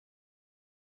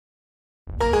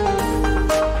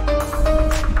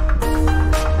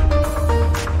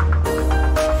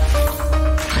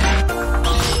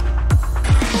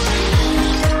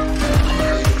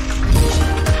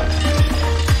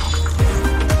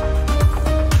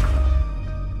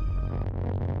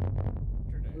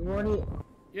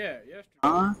Yeah,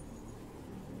 yesterday.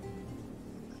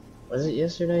 Was it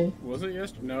yesterday? Was it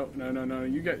yesterday? No.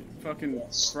 You got fucking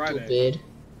Friday. Stupid.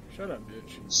 Shut up,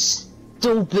 bitch.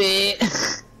 Stupid.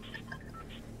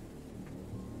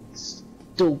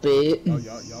 Stupid. Oh,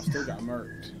 y'all still got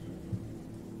murked.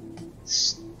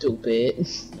 Stupid.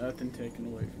 Nothing taken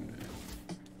away from that.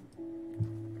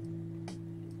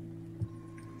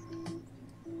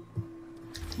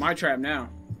 My trap now.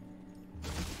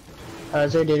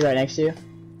 Is there a dude right next to you?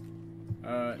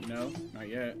 No, not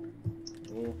yet.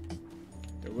 Well,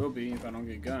 there will be if I don't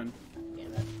get a gun.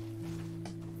 Damn it.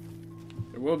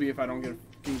 There will be if I don't get a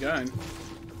fucking gun.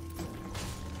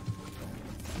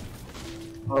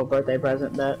 Oh, birthday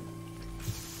present, bet.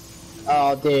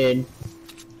 Oh, dude.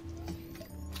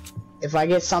 If I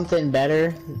get something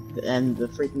better than the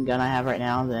freaking gun I have right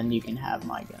now, then you can have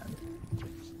my gun.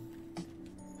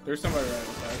 There's somebody right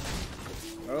outside.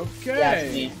 Okay.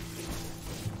 That's me.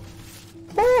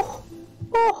 Oh!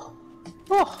 Oh!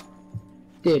 Oh!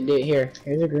 Dude,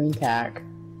 here's a green tack.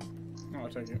 Oh, I'll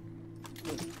take it.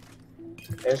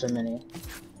 There's a mini.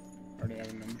 Already have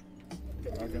a mini.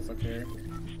 I guess I'll carry.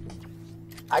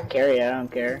 I carry it, I don't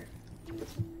care.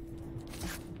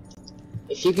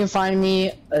 If you can find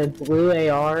me a blue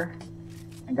AR,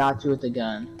 I got you with the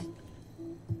gun.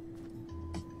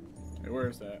 Hey, where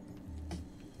is that?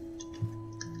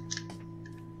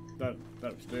 That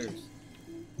upstairs.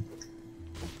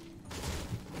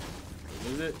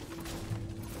 Is it? I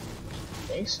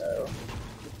think so.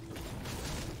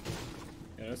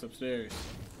 Yeah, that's upstairs.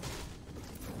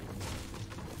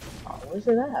 Oh, where's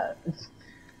it at?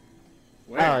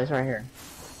 Where? Oh, it's right here.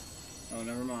 Oh,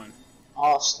 never mind.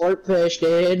 Oh, slurp fish,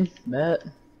 dude. Bet.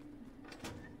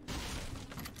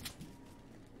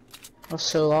 I was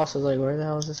so lost, I was like, where the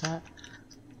hell is this at?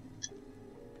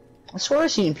 I swear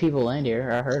I've seen people land here,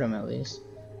 or I heard them at least.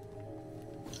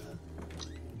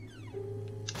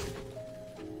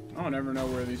 I don't ever know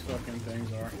where these fucking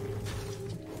things are.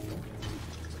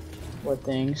 What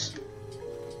things?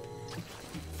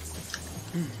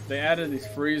 They added these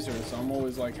freezers, so I'm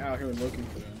always like out here looking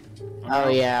for them. Oh,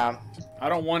 yeah. I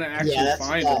don't want to actually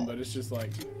find them, but it's just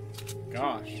like,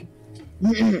 gosh.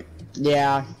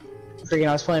 Yeah. Freaking,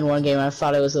 I was playing one game, I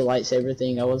thought it was a lightsaber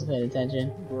thing, I wasn't paying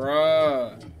attention.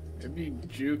 Bruh. It'd be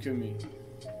juking me.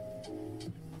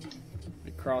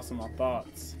 Be crossing my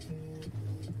thoughts.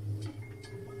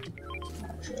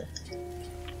 Not sure.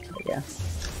 Yeah.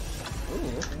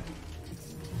 Ooh, okay.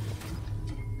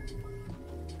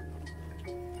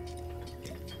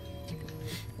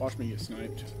 Watch me get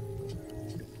sniped.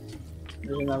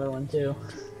 There's another one too.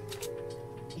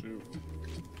 Shoot.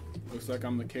 Looks like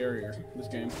I'm the carrier this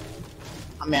game.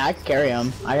 I mean, I can carry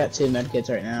them. I got 2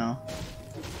 medkits right now.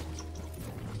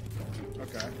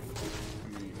 Okay.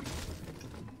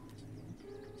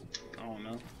 I don't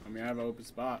know. I mean, I have an open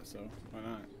spot, so why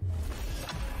not?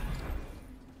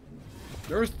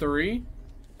 There's 3? What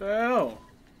the hell?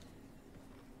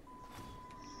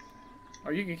 Oh,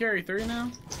 you can carry 3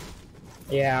 now?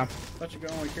 Yeah. I thought you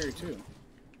could only carry 2.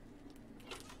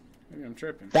 Maybe I'm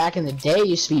tripping. Back in the day, it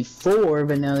used to be 4,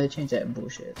 but now they changed that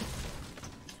bullshit.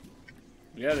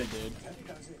 Yeah, they did.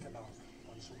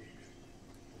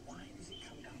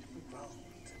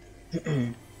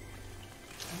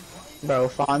 Bro,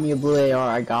 find me a blue AR,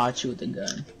 I got you with the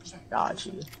gun. Got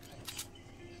you.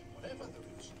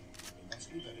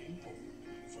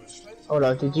 Hold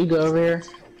up, did you go over here?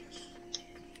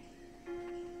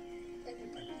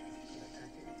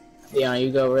 Yeah,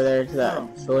 you go over there to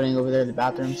that building over there, the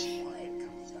bathrooms.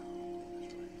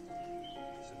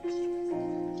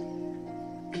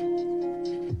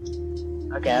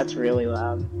 Okay, that's really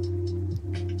loud.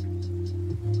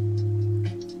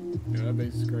 Yeah, that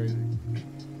base is crazy.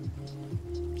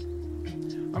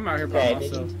 I'm out here by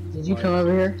myself. Did you come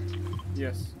over here?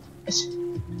 Yes.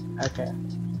 Okay.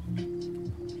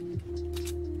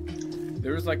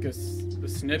 There was like a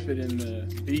snippet in the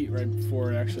beat right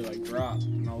before it actually like dropped,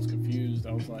 and I was confused.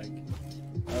 I was like,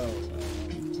 oh,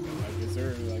 like is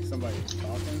there like somebody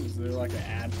talking? Is there like an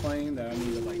ad playing that I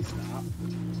need to like stop?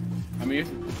 I mean,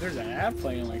 if there's an ad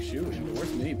playing, like shoot,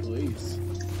 endorse me, please.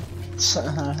 But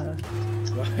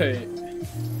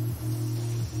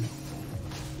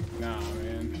nah,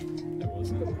 man, it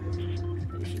wasn't. It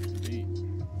was just the beat.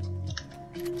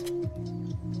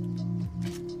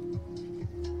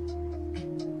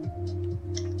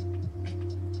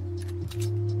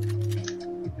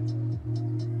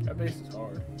 That bass is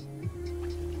hard.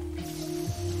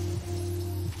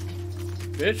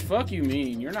 Bitch, fuck you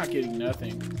mean. You're not getting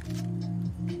nothing.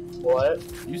 What?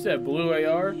 You said blue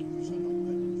AR?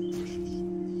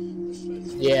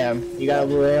 Yeah, you got a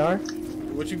blue AR?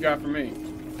 What you got for me?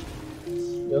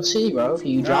 You'll see, bro. If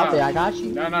you drop it, I got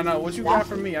you. No. What you got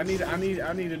for me? I need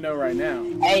to know right now.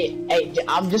 Hey,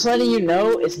 I'm just letting you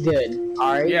know it's good.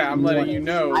 All right. Yeah, I'm letting you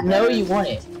know. I know you want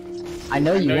it. I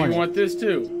know you want this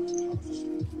too.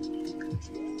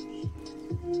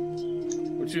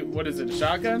 What is it? A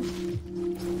shotgun?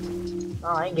 No,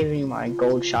 I ain't giving you my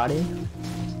gold shotty.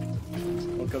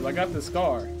 Well, cause I got the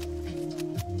scar.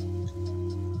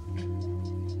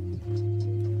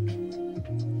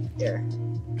 Here.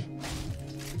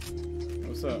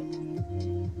 What's up?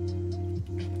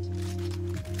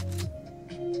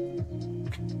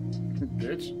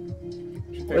 Bitch.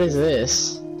 What is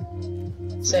this?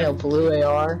 Say a blue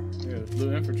AR. Yeah,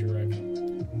 blue infantry rifle.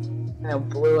 A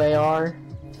blue AR.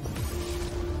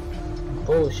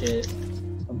 Bullshit.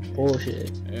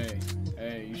 Bullshit.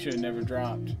 Hey, you should have never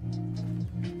dropped.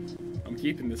 I'm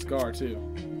keeping the scar too.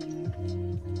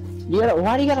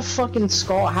 Why do you got a fucking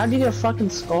scar? How do you get a fucking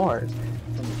scar?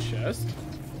 From the chest?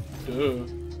 Duh.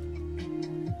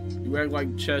 You act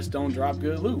like chests don't drop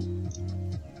good loot.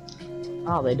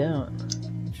 Oh, they don't.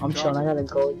 I'm chilling. I got a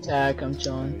gold tag. I'm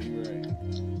chilling. Yeah, you're right.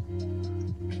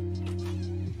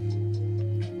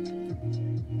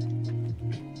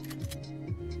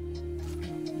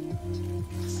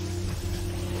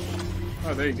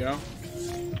 Oh, there you go.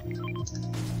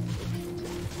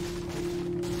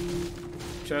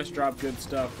 Chest drop good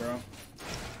stuff, bro.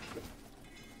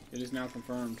 It is now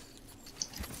confirmed.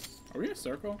 Are we in a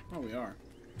circle? Oh, we are.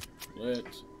 Lit.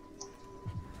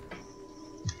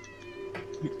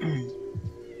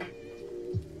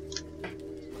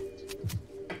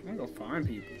 I'm gonna go find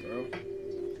people, bro.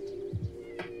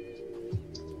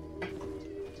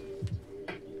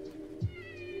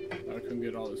 I couldn't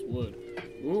get all this wood.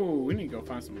 Ooh, we need to go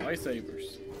find some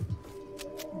lightsabers.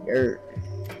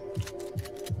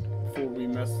 Before we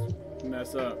mess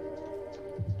up.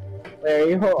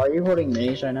 Wait, are you holding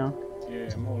minis right now? Yeah,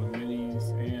 I'm holding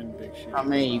minis and big shit. How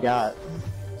many you got?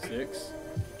 6.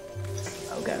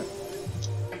 Okay.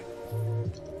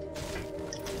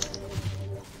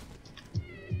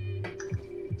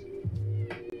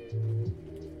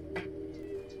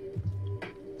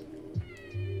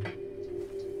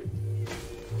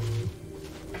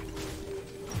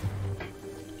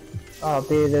 Oh,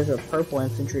 dude, there's a purple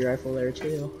infantry rifle there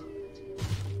too.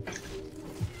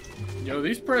 Yo,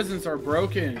 these presents are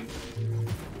broken.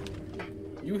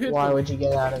 You hit. Why would you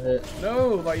get out of it?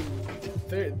 No, like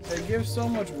they give so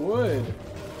much wood.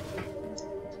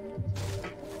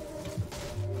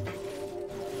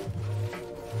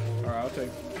 All right, I'll take.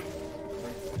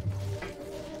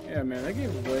 Yeah, man, they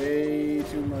give way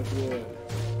too much wood.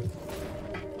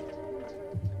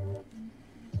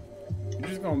 You're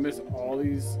just gonna miss all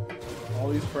these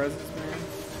presents, man.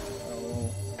 Oh,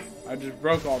 I just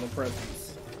broke all the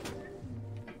presents.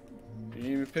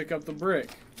 Didn't even pick up the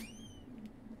brick.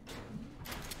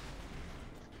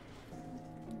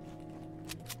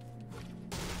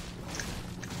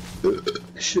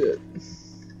 Shit.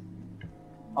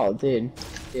 Oh, dude,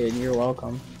 you're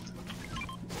welcome.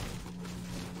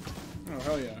 Oh,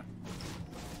 hell yeah.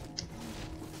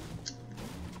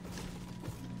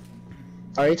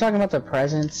 Are you talking about the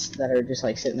presents that are just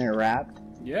like sitting there wrapped?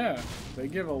 Yeah, they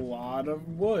give a lot of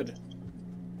wood.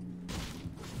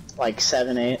 Like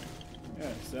 7, 8? Yeah,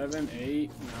 7,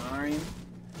 8, 9.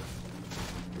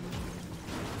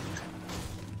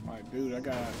 Like, dude,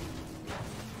 I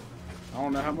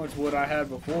don't know how much wood I had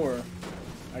before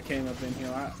I came up in here.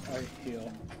 I heal.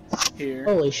 Here.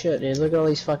 Holy shit, dude, look at all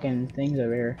these fucking things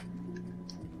over here.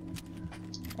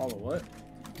 All the what?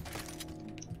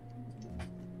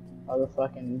 All the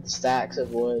fucking stacks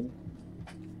of wood.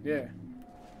 Yeah.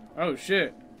 Oh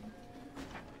shit.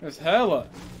 That's hella.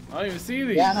 I don't even see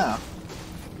these. Yeah, I know.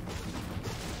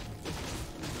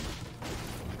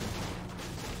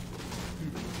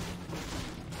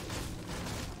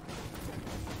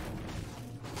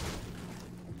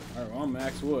 Alright, well, I'm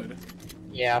max wood.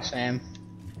 Yeah, same.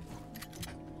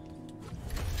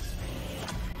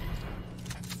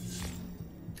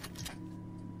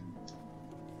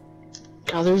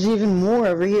 God, there's even more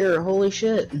over here. Holy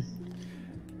shit.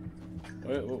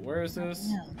 Wait, where is this?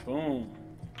 Yeah. Boom.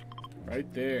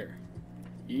 Right there.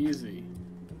 Easy.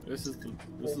 This is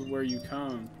where you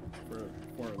come for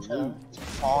loot.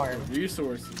 Hard. For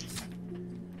resources.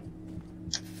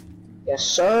 Yes,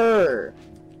 sir.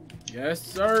 Yes,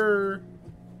 sir.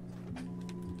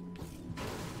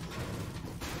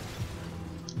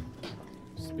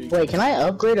 Wait, can I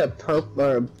upgrade a purple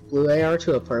or a blue AR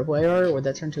to a purple AR, or would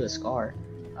that turn to a scar?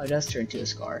 Oh, it does turn to a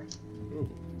scar. Ooh.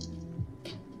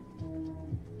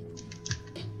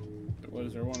 What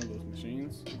is there? One of those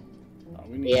machines? Oh,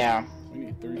 we need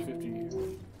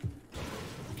 350.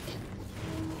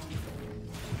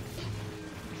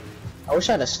 I wish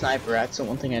I had a sniper. That's the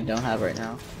one thing I don't have right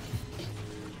now.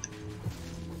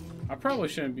 I probably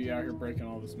shouldn't be out here breaking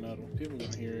all this metal. People are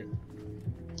gonna hear it.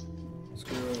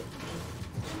 Screw it.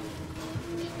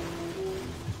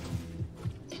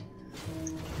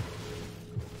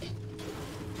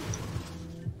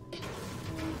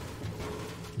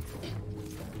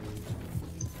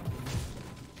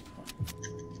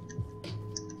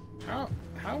 How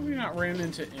have we not ran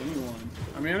into anyone?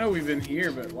 I mean, I know we've been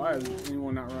here, but why has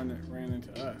anyone not ran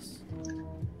into us?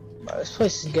 Bro, this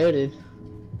place is goated.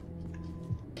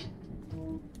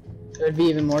 It would be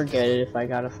even more goated if I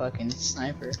got a fucking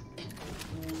sniper.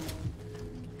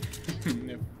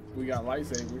 If we got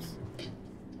lightsabers.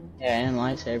 Yeah, and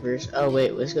lightsabers. Oh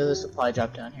wait, let's go to the supply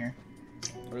drop down here.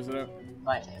 Where's it at?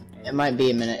 It might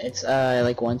be a minute. It's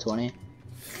like 120.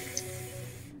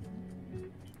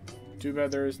 Too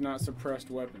bad there is not suppressed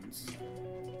weapons.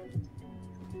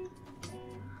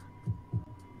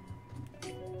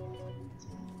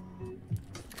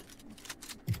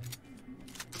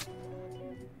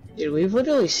 Dude, we've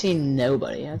literally seen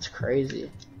nobody. That's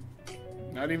crazy.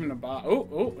 Not even a bot.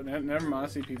 Oh, never mind. I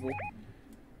see people.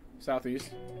 Southeast.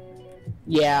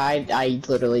 Yeah, I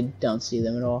literally don't see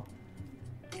them at all.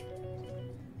 I'm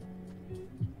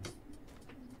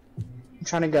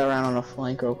trying to go around on a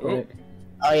flank real quick.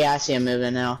 Oh yeah, I see them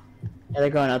moving now. Yeah,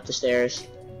 they're going up the stairs.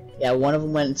 Yeah, one of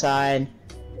them went inside.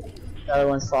 The other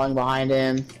one's falling behind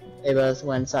him. They both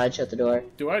went inside, shut the door.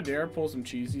 Do I dare pull some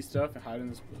cheesy stuff and hide in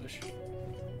this bush?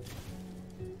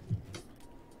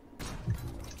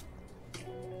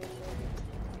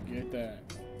 Get that.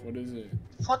 What is it?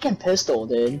 Fucking pistol,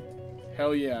 dude.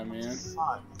 Hell yeah, man.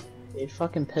 Fuck. Dude,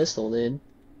 fucking pistol, dude.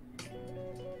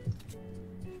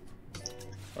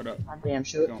 Hold up. God damn,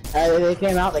 shoot. They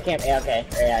came out, they came. Yeah, okay.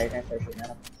 Yeah, you're gonna start shooting at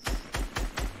them.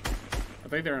 I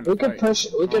think they're in the We fight.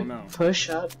 could push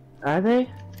up. Are they?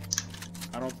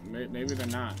 I don't. Maybe they're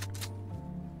not.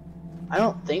 I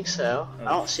don't think so. Oh, I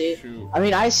don't see. Shoot. I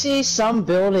mean, I see some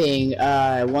building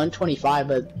 125,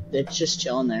 but it's just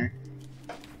chilling there.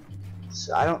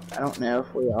 So I don't know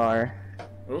if we are.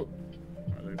 Oh,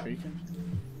 are they peeking?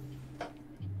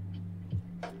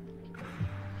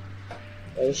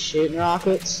 They shooting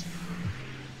rockets.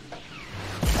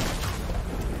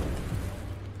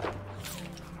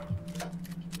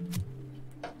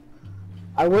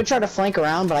 I would try to flank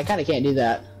around, but I kind of can't do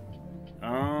that.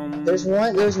 There's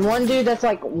one dude that's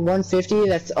like 150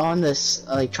 that's on this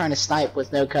like trying to snipe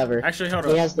with no cover. Actually, hold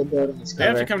on. He has the building's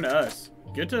cover. They have to come to us.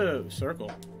 Get to circle.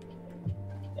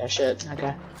 Yeah, shit.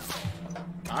 Okay.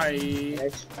 Bye.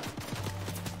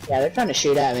 Yeah, they're trying to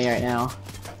shoot at me right now.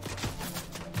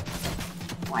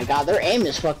 Oh my god, their aim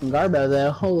is fucking garbo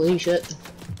though. Holy shit.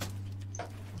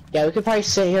 Yeah, we could probably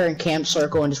sit here and camp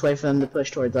circle and just wait for them to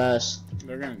push towards us.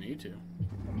 They're gonna need to.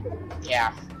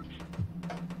 Yeah.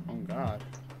 Oh god.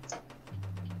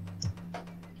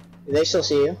 Do they still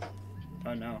see you?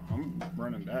 Oh no, I'm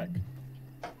running back.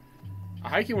 I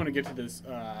hiking want to get to this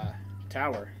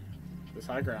tower, this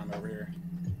high ground over here.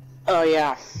 Oh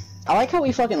yeah. I like how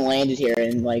we fucking landed here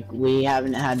and like we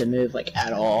haven't had to move like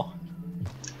at all.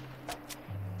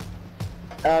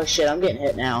 Oh shit, I'm getting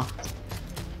hit now.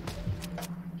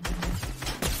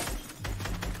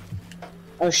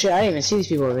 Oh shit, I didn't even see these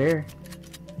people over here.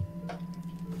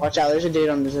 Watch out, there's a dude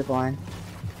on the zip line.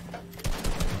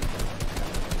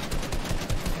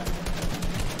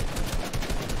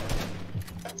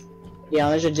 Yeah,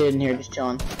 there's a dude in here just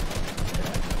chilling.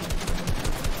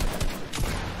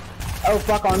 Oh,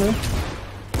 fuck on me.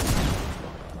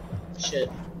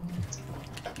 Shit.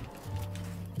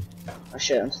 Oh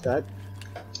shit, I'm stuck.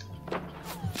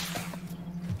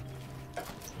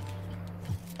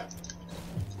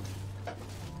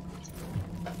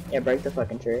 Yeah, break the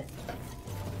fucking tree.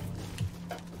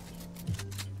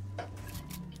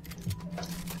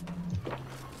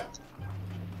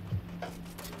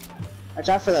 Watch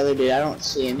out for the other dude, I don't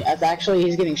see him. Actually,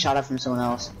 he's getting shot at from someone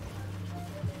else.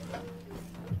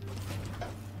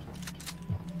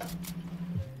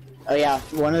 Oh yeah,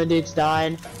 one of the dudes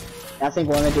died. I think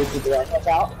one of the dudes is dead. Watch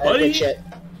out. Good shit.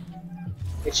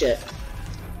 Good shit.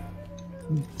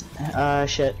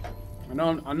 Shit. I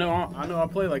know I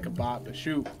play like a bot, but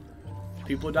shoot.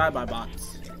 People die by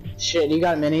bots. Shit, you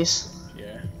got minis?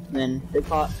 Yeah. And then big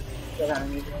pot.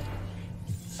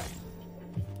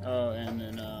 Oh, and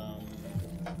then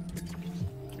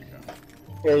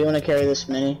Here, you wanna carry this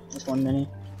mini? This one mini?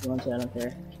 If you want to, I don't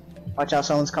care. Watch out,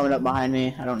 someone's coming up behind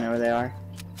me. I don't know where they are.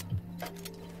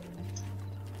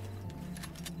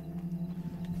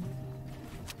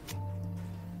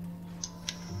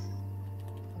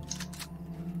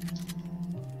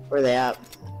 Where are they at?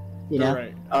 You know?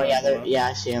 Right. Oh yeah, yeah,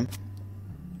 I see him.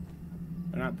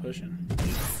 pushing.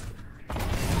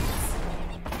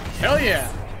 Hell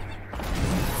yeah!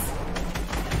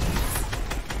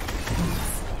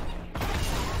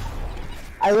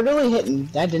 I literally hit him.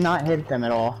 I did not hit them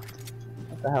at all.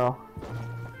 What the hell?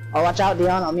 Oh, watch out,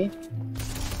 Dion, on me.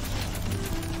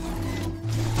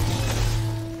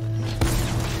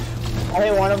 I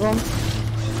hit one of them.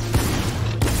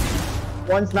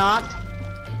 One's knocked.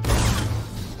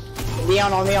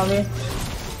 Dion, on me.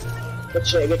 Good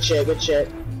shit, good shit, good shit.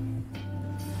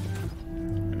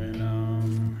 And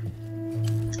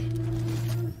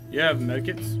you have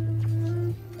medkits?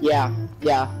 Yeah.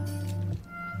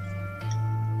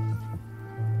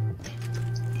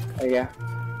 There you go.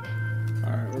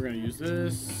 Alright, we're gonna use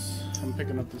this. I'm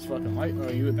picking up this fucking light. Oh,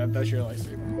 that's your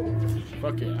lightsaber.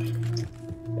 Fuck yeah.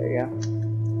 There you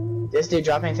go. This dude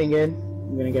drop anything good?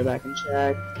 I'm gonna go back and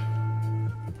check.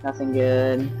 Nothing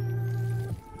good.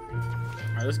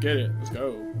 Alright, let's get it. Let's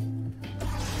go.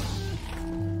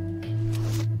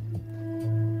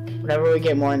 Whenever we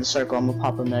get more in the circle, I'm gonna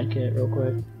pop a med kit real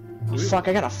quick. Oh, fuck,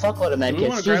 I got a fuckload of med Do we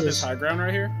kits. want to grab this high ground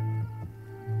right here?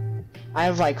 I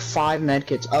have like 5 med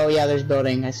kits. Oh yeah, there's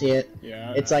building. I see it.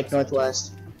 Yeah. It's like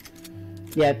northwest.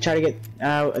 Yeah, try to get.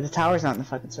 The tower's not in the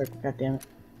fucking circle. God damn it.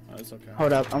 Oh, it's okay.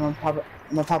 Hold up. I'm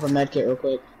gonna pop a med kit real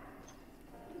quick.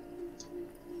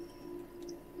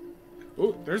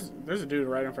 Ooh, there's a dude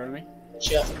right in front of me.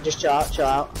 Just chill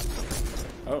out.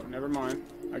 Oh, never mind.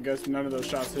 I guess none of those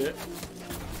shots hit.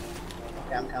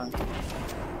 Okay, I'm coming.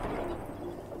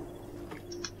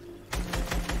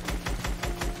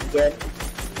 Good.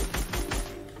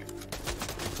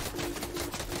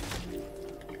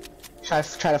 Try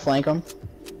to flank him.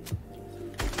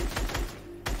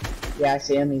 Yeah, I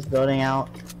see him. He's building out.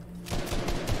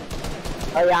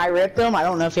 Oh yeah, I ripped him. I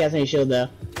don't know if he has any shield though.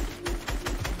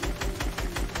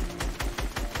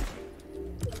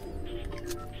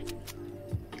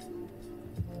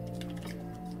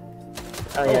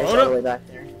 Oh yeah, he's all the way back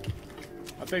there.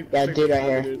 I think. Yeah, dude right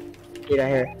here. Dude right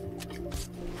here.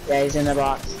 Yeah, he's in the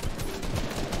box.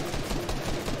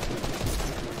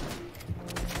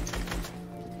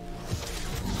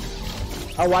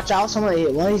 Oh, watch out! One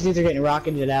of these dudes are getting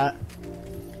rocketed out.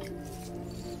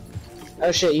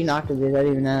 Oh shit, you knocked him, dude. I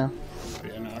didn't even know. Oh,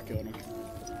 yeah, no, I killed him.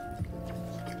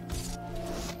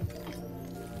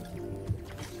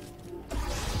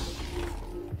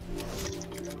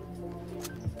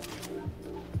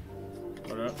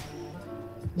 What up?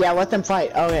 Yeah, let them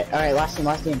fight. Oh, okay. Alright, last team.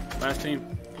 Last team.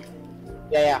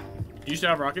 Yeah. Do you still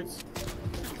have rockets?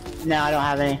 No, I don't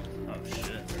have any. Oh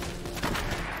shit.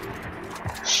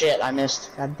 Shit, I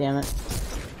missed. God damn it.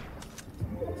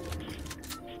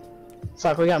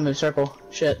 Fuck, we gotta move circle.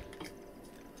 Shit.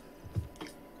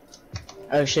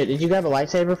 Oh shit, did you grab a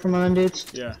lightsaber from one of them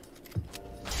dudes? Yeah.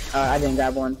 I didn't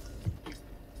grab one.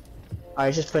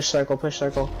 Alright, just push circle.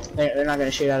 They're not gonna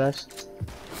shoot at us.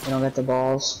 They don't get the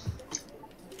balls.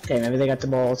 Okay, maybe they got the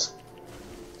balls.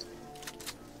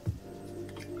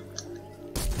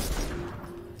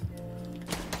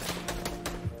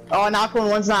 Oh, I knocked one.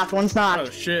 One's knocked. Oh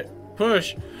shit.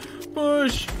 Push.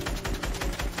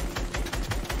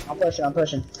 I'm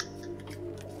pushing.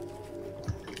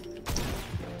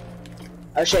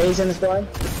 Oh shit, he's in this building.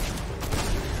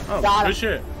 Oh, Got him. good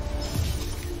shit.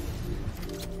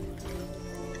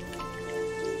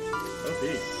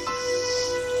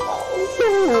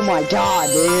 Oh my god,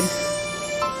 dude.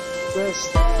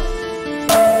 Just